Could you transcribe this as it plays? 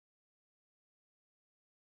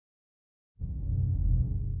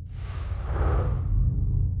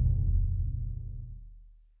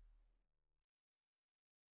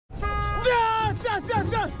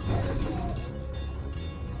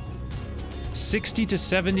60 to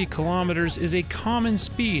 70 kilometers is a common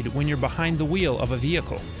speed when you're behind the wheel of a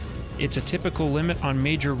vehicle. It's a typical limit on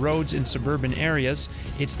major roads in suburban areas.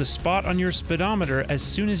 It's the spot on your speedometer as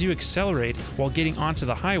soon as you accelerate while getting onto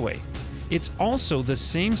the highway. It's also the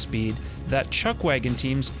same speed that Chuckwagon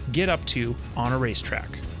teams get up to on a racetrack.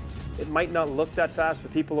 It might not look that fast,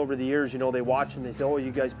 but people over the years, you know, they watch and they say, oh,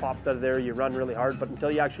 you guys popped out of there, you run really hard, but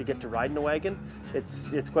until you actually get to ride in a wagon,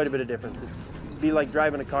 it's quite a bit of difference. It's be like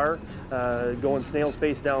driving a car, going snail's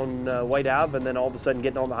pace down White Ave, and then all of a sudden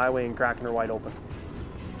getting on the highway and cracking her wide open.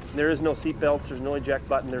 There is no seat belts, there's no eject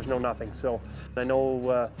button, there's no nothing. So I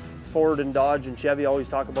know Ford and Dodge and Chevy always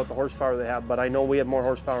talk about the horsepower they have, but I know we have more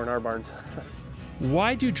horsepower in our barns.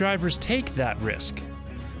 Why do drivers take that risk?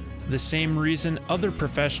 The same reason other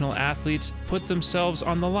professional athletes put themselves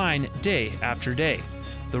on the line day after day: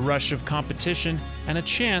 the rush of competition and a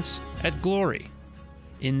chance at glory.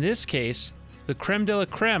 In this case, the creme de la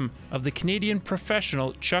creme of the Canadian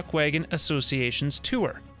Professional Chuckwagon Association's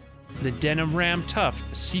tour, the Denham Ram Tough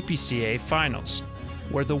CPCA Finals,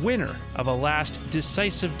 where the winner of a last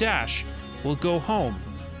decisive dash will go home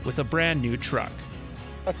with a brand new truck.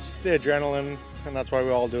 That's the adrenaline, and that's why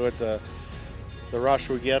we all do it. The rush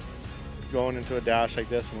we get going into a dash like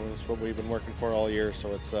this, and it's what we've been working for all year.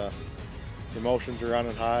 So it's the emotions are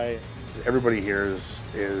running high. Everybody here is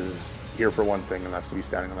here for one thing, and that's to be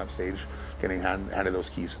standing on that stage, getting handed those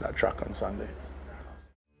keys to that truck on Sunday.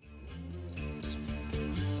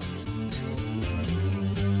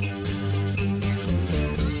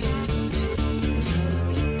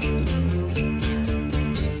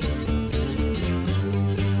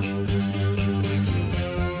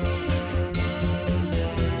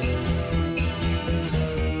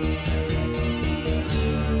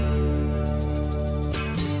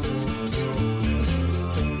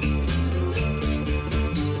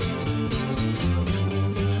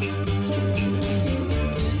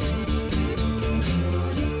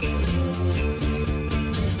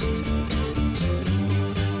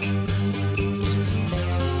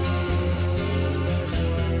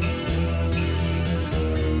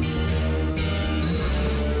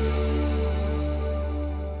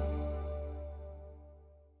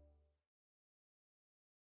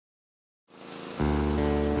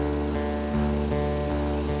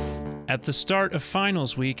 At the start of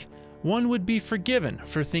finals week, one would be forgiven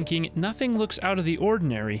for thinking nothing looks out of the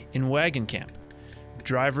ordinary in wagon camp.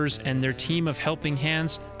 Drivers and their team of helping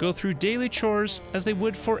hands go through daily chores as they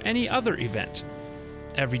would for any other event.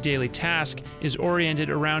 Every daily task is oriented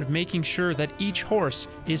around making sure that each horse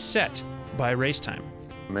is set by race time.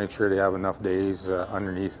 Make sure they have enough days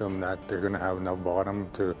underneath them, that they're going to have enough bottom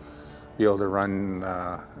to be able to run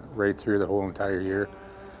right through the whole entire year.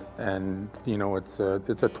 And you know, it's a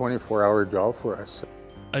 24-hour job for us.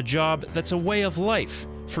 A job that's a way of life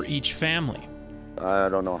for each family. I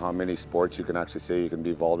don't know how many sports you can actually say you can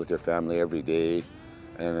be involved with your family every day,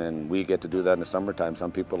 and then we get to do that in the summertime.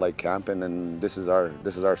 Some people like camping, and this is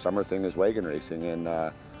our summer thing, is wagon racing,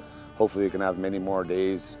 and hopefully we can have many more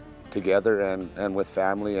days together and with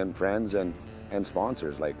family and friends and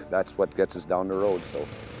sponsors. Like, that's what gets us down the road. So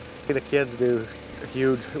the kids do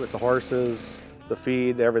huge with the horses, the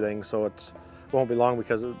feed, everything, so it won't be long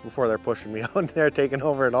because before they're pushing me out and they're taking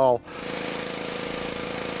over it all.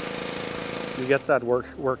 You get that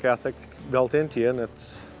work ethic built into you, and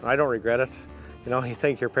I don't regret it. You know, you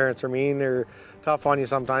think your parents are mean, they're tough on you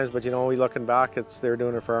sometimes, but you know, looking back, they're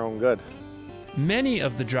doing it for our own good. Many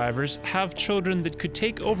of the drivers have children that could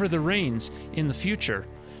take over the reins in the future,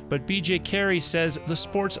 but BJ Carey says the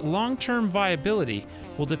sport's long-term viability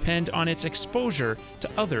will depend on its exposure to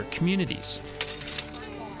other communities.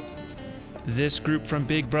 This group from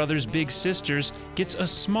Big Brothers Big Sisters gets a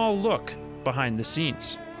small look behind the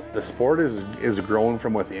scenes. The sport is grown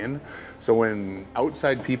from within, so when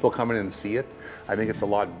outside people come in and see it, I think it's a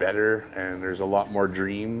lot better, and there's a lot more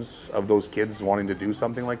dreams of those kids wanting to do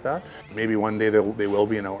something like that. Maybe one day they will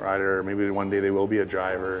be an outrider, or maybe one day they will be a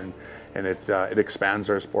driver, and it expands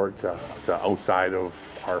our sport to outside of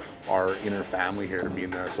our inner family here, being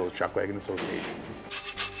the Chuckwagon Association.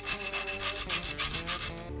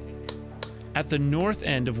 At the north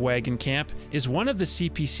end of Wagon Camp is one of the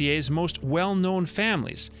CPCA's most well-known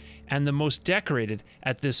families and the most decorated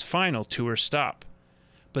at this final tour stop.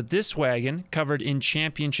 But this wagon, covered in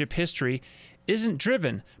championship history, isn't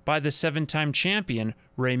driven by the 7-time champion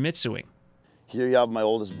Ray Mitsui. Here you have my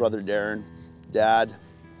oldest brother Darren, Dad,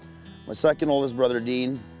 my second oldest brother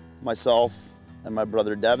Dean, myself, and my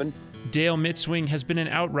brother Devin. Dale Mitswing has been an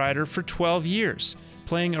outrider for 12 years,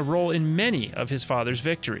 playing a role in many of his father's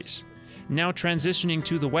victories. Now transitioning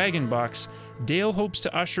to the wagon box, Dale hopes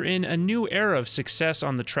to usher in a new era of success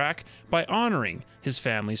on the track by honoring his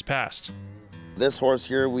family's past. This horse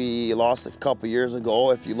here we lost a couple years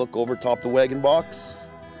ago. If you look over top the wagon box,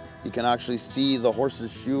 you can actually see the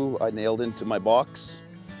horse's shoe I nailed into my box.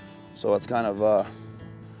 So it's kind of a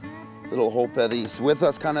little hope that he's with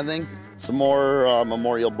us kind of thing. Some more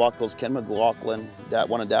memorial buckles. Ken McLaughlin,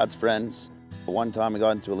 one of Dad's friends. One time I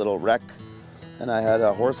got into a little wreck and I had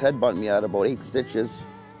a horse headbutt me. I had about 8 stitches,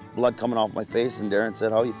 blood coming off my face, and Darren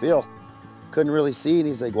said, "How you feel?" Couldn't really see, and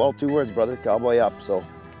he's like, "Well, 2 words, brother, cowboy up." So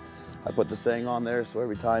I put the saying on there, so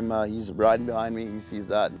every time he's riding behind me, he sees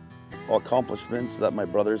that. All accomplishments that my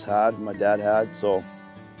brothers had, my dad had, so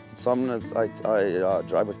it's something that I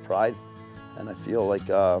drive with pride, and I feel like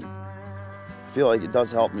it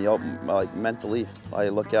does help me out, like mentally. I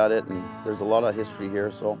look at it, and there's a lot of history here,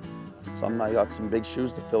 so I got some big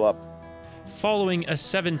shoes to fill up. Following a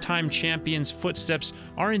 7-time champion's footsteps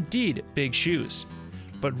are indeed big shoes.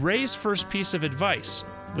 But Ray's first piece of advice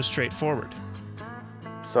was straightforward.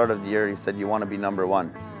 Start of the year, he said, you want to be number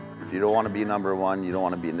 1. If you don't want to be number 1, you don't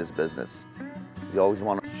want to be in this business. You always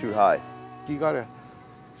want to shoot high. You got to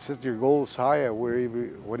set your goals high at what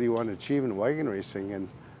do you want to achieve in wagon racing, and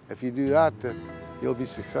if you do that, then you'll be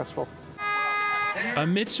successful. A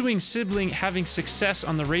mid-swing sibling having success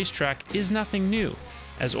on the racetrack is nothing new,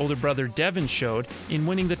 as older brother Devin showed in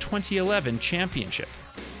winning the 2011 championship.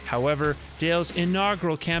 However, Dale's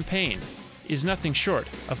inaugural campaign is nothing short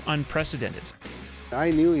of unprecedented.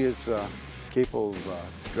 I knew he was capable of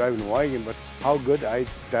driving a wagon, but how good,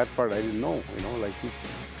 that part I didn't know. You know, like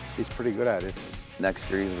he's pretty good at it.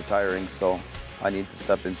 Next year he's retiring, so I need to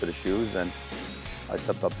step into the shoes, and I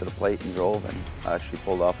stepped up to the plate and drove, and I actually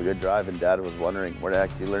pulled off a good drive, and Dad was wondering, where the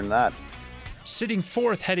heck did you learn that? Sitting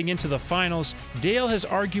 4th heading into the finals, Dale has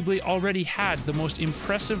arguably already had the most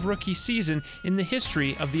impressive rookie season in the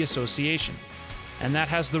history of the association. And that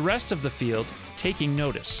has the rest of the field taking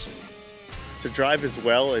notice. To drive as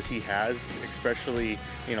well as he has, especially,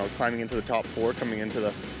 you know, climbing into the top 4, coming into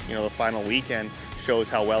the, you know, the final weekend, shows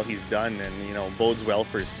how well he's done, and, you know, bodes well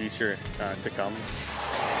for his future to come.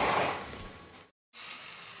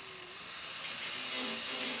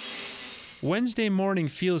 Wednesday morning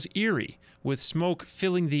feels eerie, with smoke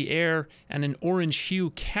filling the air and an orange hue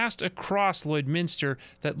cast across Lloydminster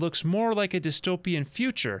that looks more like a dystopian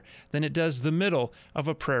future than it does the middle of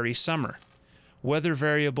a prairie summer. Weather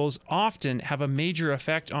variables often have a major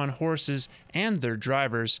effect on horses and their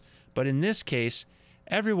drivers, but in this case,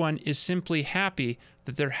 everyone is simply happy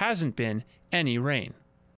that there hasn't been any rain.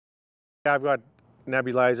 I've got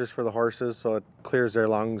nebulizers for the horses, so it clears their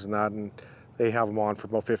lungs and that, and they have them on for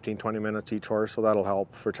about 15-20 minutes each horse, so that'll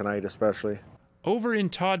help for tonight especially. Over in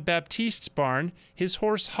Todd Baptiste's barn, his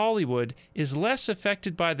horse Hollywood is less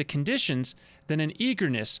affected by the conditions than an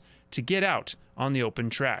eagerness to get out on the open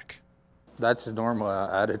track. That's his normal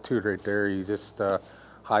attitude right there. He's just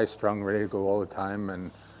high-strung, ready to go all the time,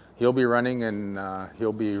 and he'll be running, and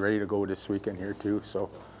he'll be ready to go this weekend here too,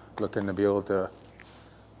 so looking to be able to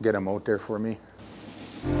get him out there for me.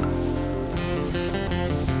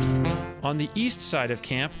 On the east side of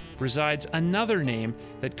camp resides another name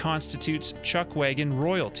that constitutes Chuckwagon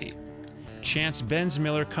royalty. Chance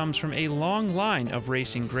Bensmiller comes from a long line of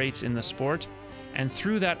racing greats in the sport, and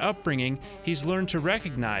through that upbringing, he's learned to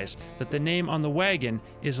recognize that the name on the wagon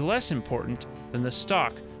is less important than the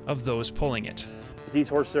stock of those pulling it. These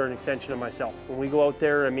horses are an extension of myself. When we go out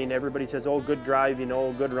there, I mean, everybody says, oh, good drive, you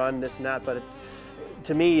know, good run, this and that, but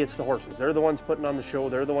to me, it's the horses. They're the ones putting on the show.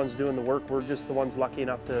 They're the ones doing the work. We're just the ones lucky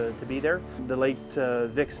enough to be there. The late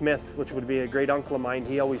Vic Smith, which would be a great uncle of mine,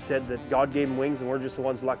 he always said that God gave him wings and we're just the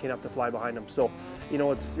ones lucky enough to fly behind him. So, you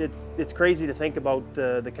know, it's crazy to think about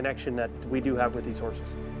the connection that we do have with these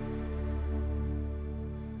horses.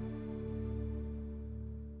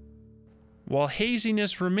 While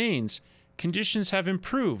haziness remains, conditions have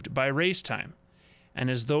improved by race time. And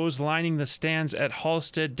as those lining the stands at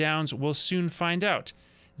Halstead Downs will soon find out,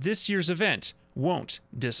 this year's event won't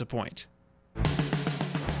disappoint.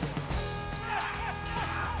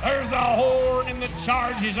 There's the horn and the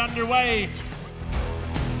charge is underway.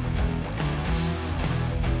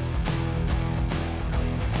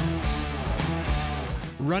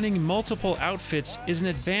 Running multiple outfits is an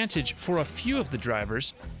advantage for a few of the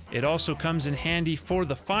drivers. It also comes in handy for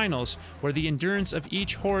the finals, where the endurance of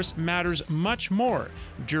each horse matters much more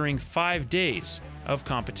during 5 days of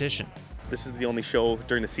competition. This is the only show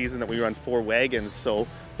during the season that we run 4 wagons, so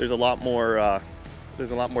there's a lot more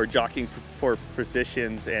jockeying for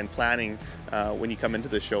positions and planning when you come into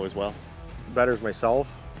this show as well. Betters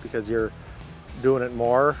myself because you're doing it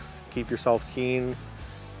more, keep yourself keen,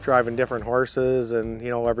 driving different horses, and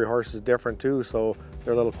every horse is different too, so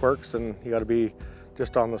they're little quirks, and you got to be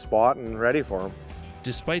just on the spot and ready for them.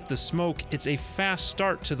 Despite the smoke, it's a fast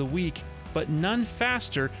start to the week, but none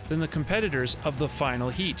faster than the competitors of the final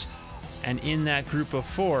heat. And in that group of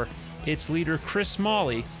 4, it's leader Chris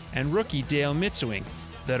Smalley and rookie Dale Mitsewing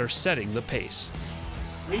that are setting the pace.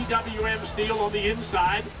 EWM Steel on the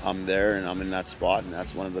inside. I'm there and I'm in that spot, and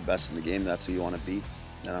that's one of the best in the game. That's who you want to beat.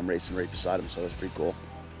 And I'm racing right beside him, so that's pretty cool.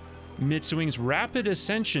 Mitsewing's rapid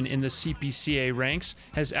ascension in the CPCA ranks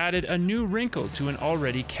has added a new wrinkle to an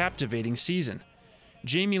already captivating season.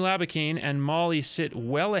 Jamie Labacane and Molly sit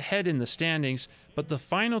well ahead in the standings, but the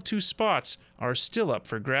final 2 spots are still up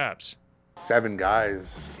for grabs. 7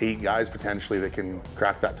 guys, 8 guys potentially that can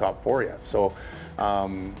crack that top 4 yet. So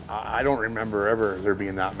I don't remember ever there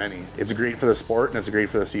being that many. It's great for the sport and it's great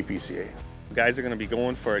for the CPCA. Guys are going to be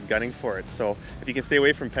going for it, gunning for it. So if you can stay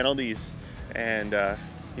away from penalties and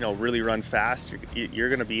really run fast, you're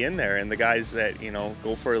going to be in there. And the guys that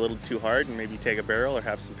go for a little too hard and maybe take a barrel or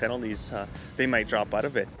have some penalties, they might drop out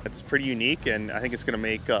of it. It's pretty unique, and I think it's going to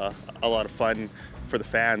make a lot of fun for the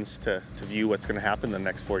fans to view what's going to happen the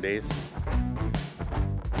next 4 days.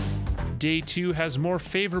 Day 2 has more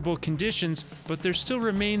favorable conditions, but there still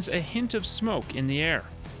remains a hint of smoke in the air.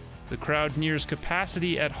 The crowd nears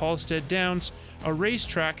capacity at Halstead Downs, a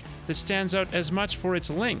racetrack that stands out as much for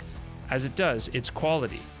its length as it does its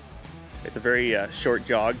quality. It's a very short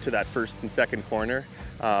jog to that first and second corner,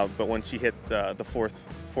 but once you hit the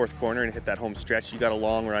fourth corner and hit that home stretch, you got a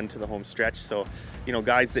long run to the home stretch. So,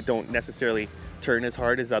 guys that don't necessarily turn as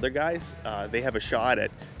hard as other guys, they have a shot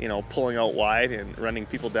at, pulling out wide and running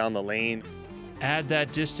people down the lane. Add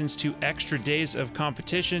that distance to extra days of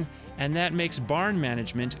competition, and that makes barn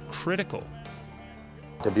management critical.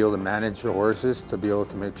 To be able to manage the horses, to be able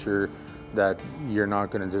to make sure that you're not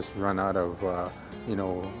going to just run out of,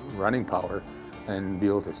 running power, and be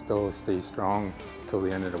able to still stay strong till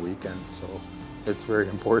the end of the weekend. So it's very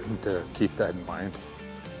important to keep that in mind.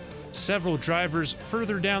 Several drivers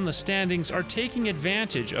further down the standings are taking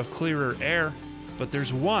advantage of clearer air, but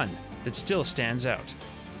there's one that still stands out.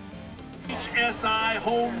 CKSA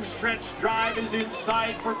home stretch drive is in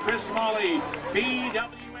sight for Chris Smalley.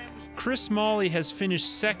 Chris Smalley has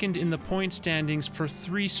finished second in the point standings for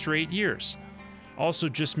 3 straight years. Also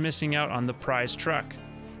just missing out on the prize truck.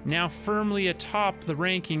 Now firmly atop the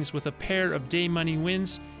rankings with a pair of day money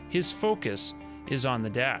wins, his focus is on the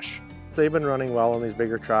dash. They've been running well on these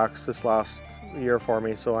bigger tracks this last year for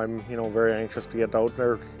me, so I'm very anxious to get out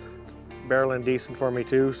there. Barreling decent for me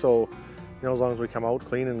too, so as long as we come out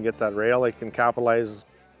clean and get that rail, I can capitalize.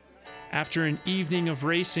 After an evening of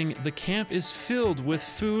racing, the camp is filled with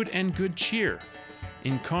food and good cheer.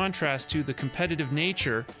 In contrast to the competitive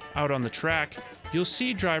nature out on the track, you'll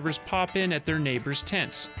see drivers pop in at their neighbors'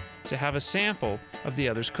 tents to have a sample of the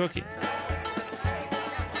others' cooking.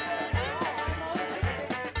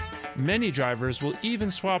 Many drivers will even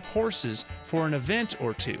swap horses for an event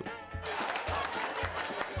or 2.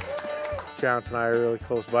 Chance and I are really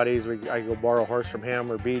close buddies. I go borrow a horse from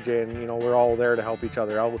him or BJ, and we're all there to help each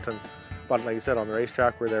other out. But like you said, on the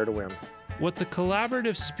racetrack, we're there to win. What the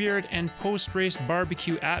collaborative spirit and post-race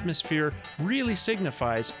barbecue atmosphere really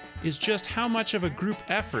signifies is just how much of a group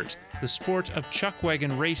effort the sport of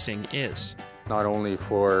chuckwagon racing is. Not only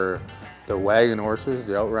for the wagon horses,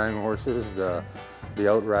 the outriding horses, the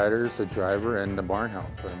outriders, the driver, and the barn help.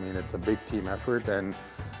 I mean, it's a big team effort, and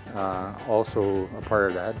also a part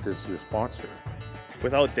of that is your sponsor.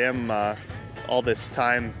 Without them, all this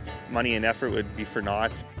time, money, and effort would be for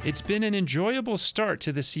naught. It's been an enjoyable start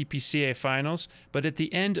to the CPCA finals, but at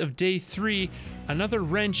the end of day 3, another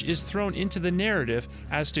wrench is thrown into the narrative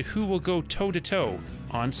as to who will go toe-to-toe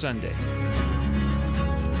on Sunday.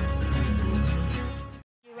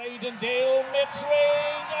 Dale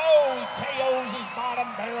Mitsewing, KO's his bottom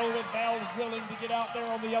barrel with Bell's willing to get out there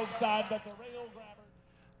on the outside, but the rail grabber.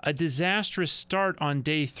 A disastrous start on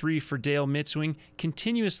day 3 for Dale Mitsewing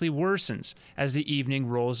continuously worsens as the evening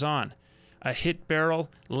rolls on. A hit barrel,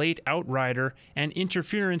 late outrider, and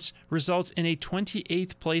interference results in a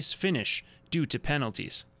 28th place finish due to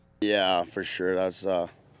penalties. Yeah, for sure. That's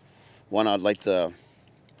one I'd like to.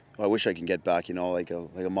 I wish I can get back. Like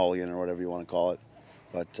a mulligan or whatever you want to call it,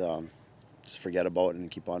 but just forget about it and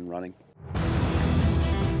keep on running.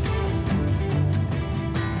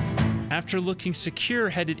 After looking secure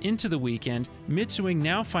headed into the weekend, Mitsewing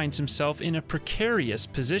now finds himself in a precarious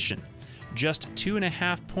position. Just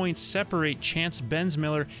 2.5 points separate Chance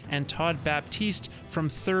Bensmiller and Todd Baptiste from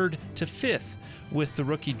 3rd to 5th, with the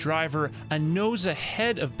rookie driver a nose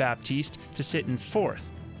ahead of Baptiste to sit in 4th.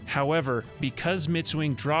 However, because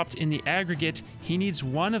Mitswing dropped in the aggregate, he needs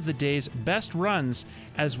one of the day's best runs,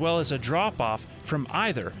 as well as a drop-off from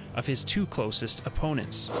either of his two closest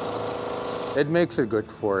opponents. It makes it good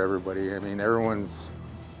for everybody. I mean, everyone's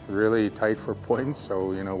really tight for points,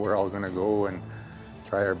 so, you know, we're all going to go and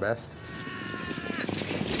try our best.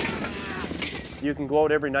 You can go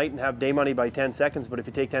out every night and have day money by 10 seconds, but if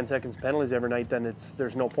you take 10 seconds penalties every night, then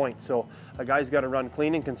there's no point. So a guy's got to run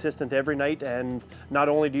clean and consistent every night, and not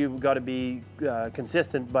only do you got to be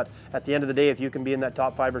consistent, but at the end of the day, if you can be in that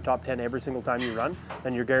top 5 or top 10 every single time you run,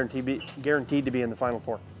 then you're guaranteed to be in the Final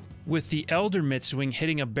Four. With the elder Mitswing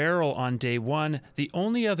hitting a barrel on day 1, the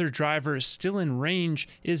only other driver still in range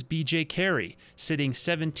is BJ Carey, sitting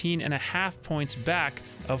 17.5 points back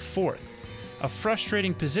of 4th. A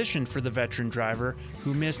frustrating position for the veteran driver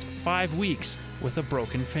who missed 5 weeks with a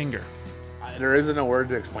broken finger. There isn't a word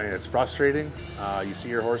to explain it. It's frustrating. You see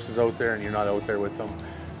your horses out there and you're not out there with them.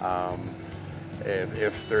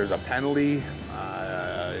 If there's a penalty,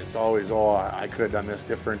 it's always, oh, I could have done this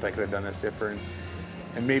different, I could have done this different.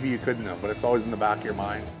 And maybe you couldn't have, but it's always in the back of your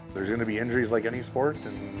mind. There's going to be injuries like any sport,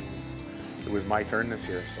 and it was my turn this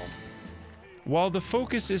year. So. While the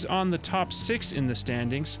focus is on the top 6 in the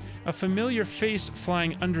standings, a familiar face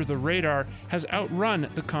flying under the radar has outrun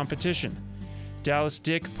the competition. Dallas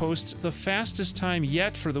Dick posts the fastest time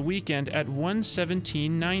yet for the weekend at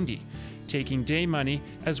 1:17.90, taking day money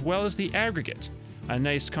as well as the aggregate, a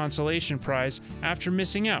nice consolation prize after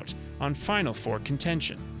missing out on Final Four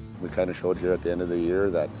contention. We kind of showed here at the end of the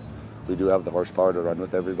year that we do have the horsepower to run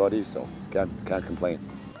with everybody, so can't complain.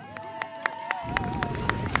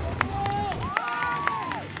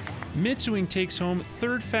 Mitswing takes home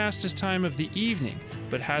 3rd fastest time of the evening,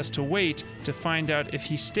 but has to wait to find out if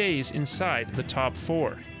he stays inside the top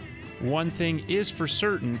 4. One thing is for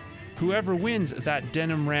certain, whoever wins that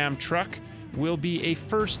Denim Ram truck will be a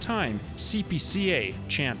first-time CPCA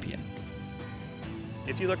champion.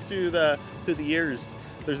 If you look through the years,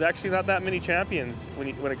 there's actually not that many champions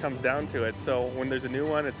when it comes down to it. So when there's a new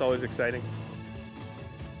one, it's always exciting.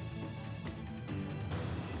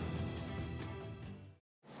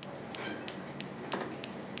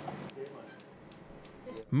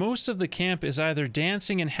 Most of the camp is either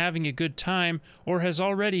dancing and having a good time or has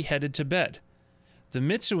already headed to bed. The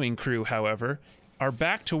Mitswing crew, however, are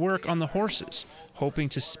back to work on the horses, hoping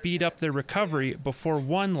to speed up their recovery before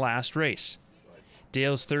one last race.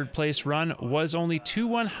 Dale's 3rd place run was only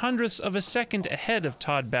 2/100ths of a second ahead of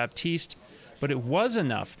Todd Baptiste, but it was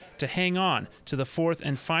enough to hang on to the 4th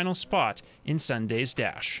and final spot in Sunday's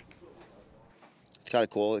dash. It's kind of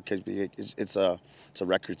cool. It's a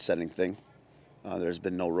record-setting thing. There's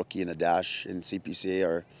been no rookie in a dash in CPCA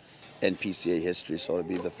or NPCA history, so to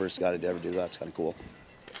be the first guy to ever do that's kind of cool.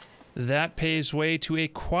 That paves way to a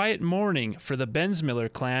quiet morning for the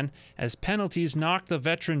Bensmiller clan as penalties knocked the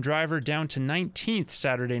veteran driver down to 19th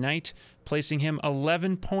Saturday night, placing him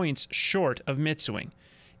 11 points short of Mitswing.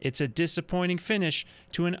 It's a disappointing finish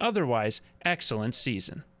to an otherwise excellent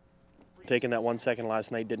season. Taking that 1 second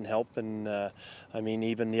last night didn't help, and I mean,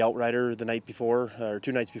 even the outrider the night before, or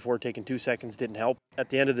 2 nights before, taking 2 seconds didn't help. At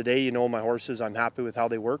the end of the day, you know, my horses, I'm happy with how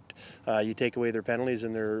they worked. You take away their penalties,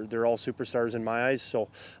 and they're all superstars in my eyes. So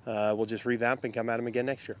we'll just revamp and come at them again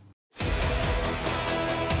next year.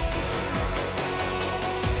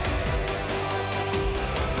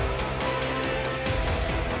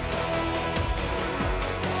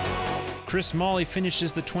 Chris Molley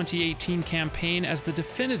finishes the 2018 campaign as the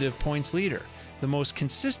definitive points leader, the most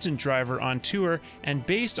consistent driver on tour, and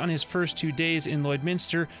based on his first 2 days in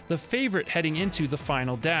Lloydminster, the favorite heading into the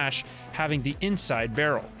final dash, having the inside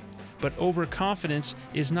barrel. But overconfidence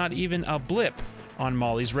is not even a blip on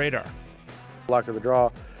Molley's radar. Luck of the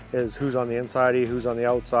draw is who's on the inside, who's on the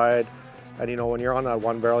outside, and you know, when you're on that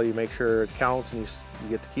one barrel, you make sure it counts and you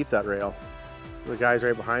get to keep that rail. The guys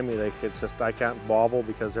right behind me, it's just, I can't bobble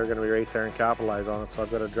because they're going to be right there and capitalize on it. So I've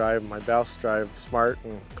got to drive my best, drive smart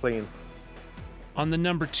and clean. On the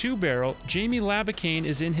number 2 barrel, Jamie Labicane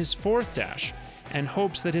is in his 4th dash and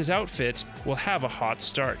hopes that his outfit will have a hot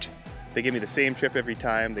start. They give me the same trip every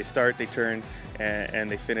time. They start, they turn, and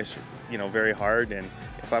they finish, you know, very hard. And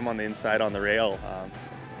if I'm on the inside on the rail,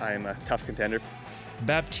 I'm a tough contender.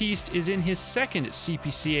 Baptiste is in his 2nd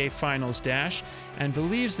CPCA finals dash and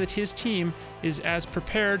believes that his team is as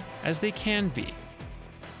prepared as they can be.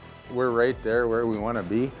 We're right there where we want to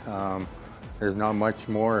be. There's not much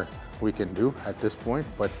more we can do at this point,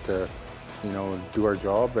 but you know, do our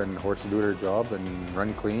job, and horses do their job and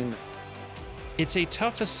run clean. It's a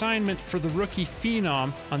tough assignment for the rookie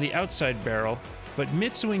phenom on the outside barrel, but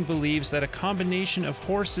Mitswing believes that a combination of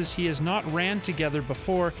horses he has not ran together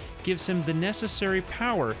before gives him the necessary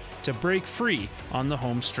power to break free on the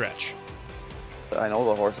home stretch. I know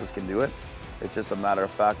the horses can do it. It's just a matter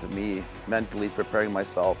of fact of me mentally preparing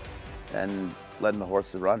myself and letting the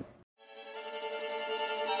horses run.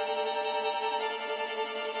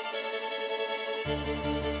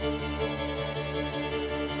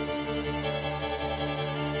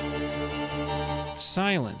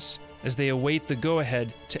 Silence as they await the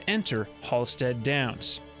go-ahead to enter Halstead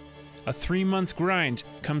Downs. A 3-month grind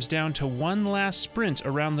comes down to one last sprint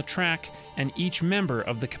around the track, and each member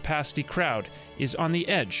of the capacity crowd is on the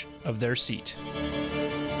edge of their seat.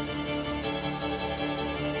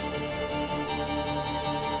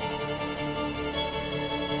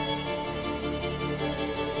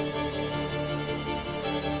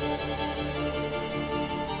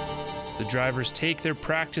 The drivers take their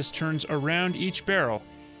practice turns around each barrel,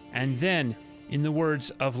 and then, in the words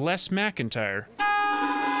of Les McIntyre,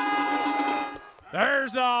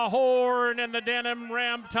 there's the horn, and the Denim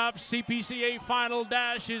Ram Tough CPCA final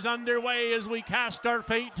dash is underway as we cast our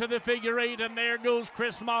fate to the figure 8, and there goes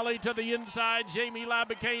Chris Molly to the inside, Jamie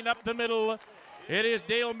Labicane up the middle. It is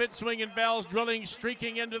Dale Mitswing and Bell's Drilling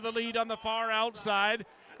streaking into the lead on the far outside,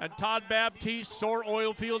 and Todd Baptiste, Soar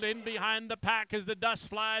Oilfield in behind the pack as the dust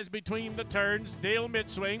flies between the turns. Dale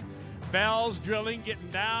Mitswing, Bell's Drilling getting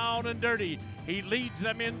down and dirty. He leads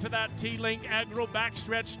them into that T-Link Agro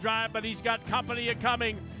backstretch drive, but he's got company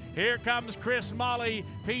a-coming. Here comes Chris Molly,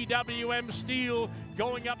 PWM Steel,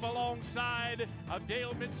 going up alongside of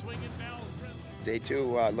Dale Mitswing and Bell's Drilling. Day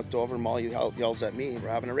 2, I looked over and Molly yells at me, "We're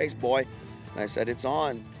having a race, boy." And I said, "It's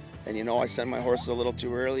on." And you know, I sent my horses a little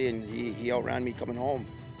too early and he outran me coming home.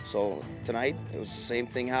 So tonight, it was the same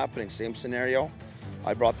thing happening, same scenario.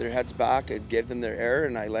 I brought their heads back, I gave them their air,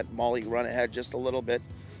 and I let Molly run ahead just a little bit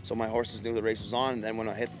so my horses knew the race was on. And then when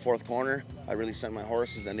I hit the 4th corner, I really sent my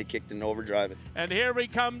horses and they kicked in overdrive. And here we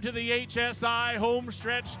come to the HSI home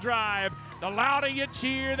stretch drive. The louder you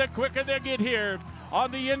cheer, the quicker they get here. On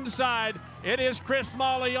the inside, it is Chris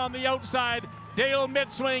Molly. On the outside, Dale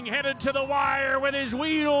Mitswing headed to the wire with his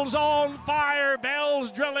wheels on fire.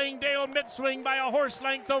 Bell's Drilling, Dale Mitswing by a horse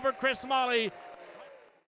length over Chris Molly.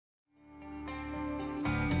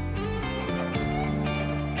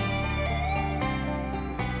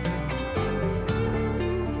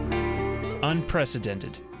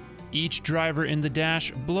 Unprecedented. Each driver in the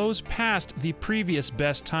dash blows past the previous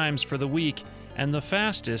best times for the week, and the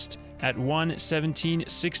fastest, at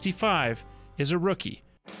 1:17:65, is a rookie.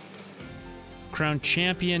 Crowned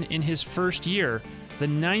champion in his first year, the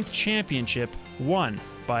 9th championship won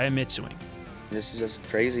by a Mitswing. This is just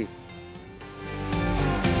crazy.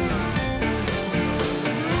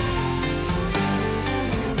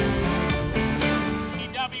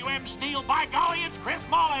 PWM Steel, by golly, it's Chris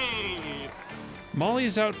Molly!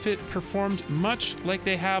 Molly's outfit performed much like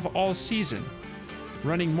they have all season,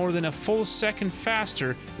 running more than a full second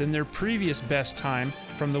faster than their previous best time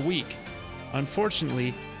from the week.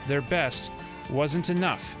 Unfortunately, their best wasn't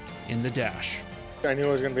enough in the dash. I knew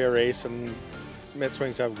it was going to be a race, and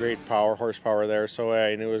Mitswings have great horsepower there, so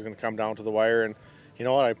I knew it was going to come down to the wire. And you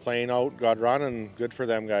know what? I plain out got run, and good for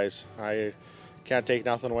them guys. I can't take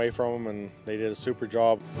nothing away from them, and they did a super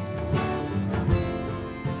job.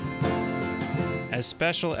 As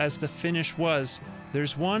special as the finish was,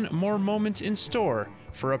 there's one more moment in store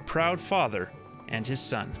for a proud father and his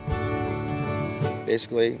son.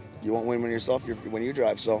 Basically, you won't win when when you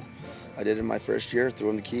drive, so I did it in my first year, threw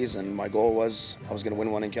him the keys, and my goal was I was going to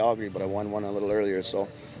win one in Calgary, but I won one a little earlier, so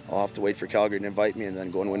I'll have to wait for Calgary to invite me and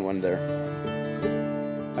then go and win one there.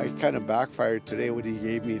 I kind of backfired today when he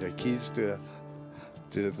gave me the keys to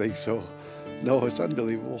the thing, so no, it's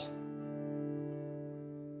unbelievable.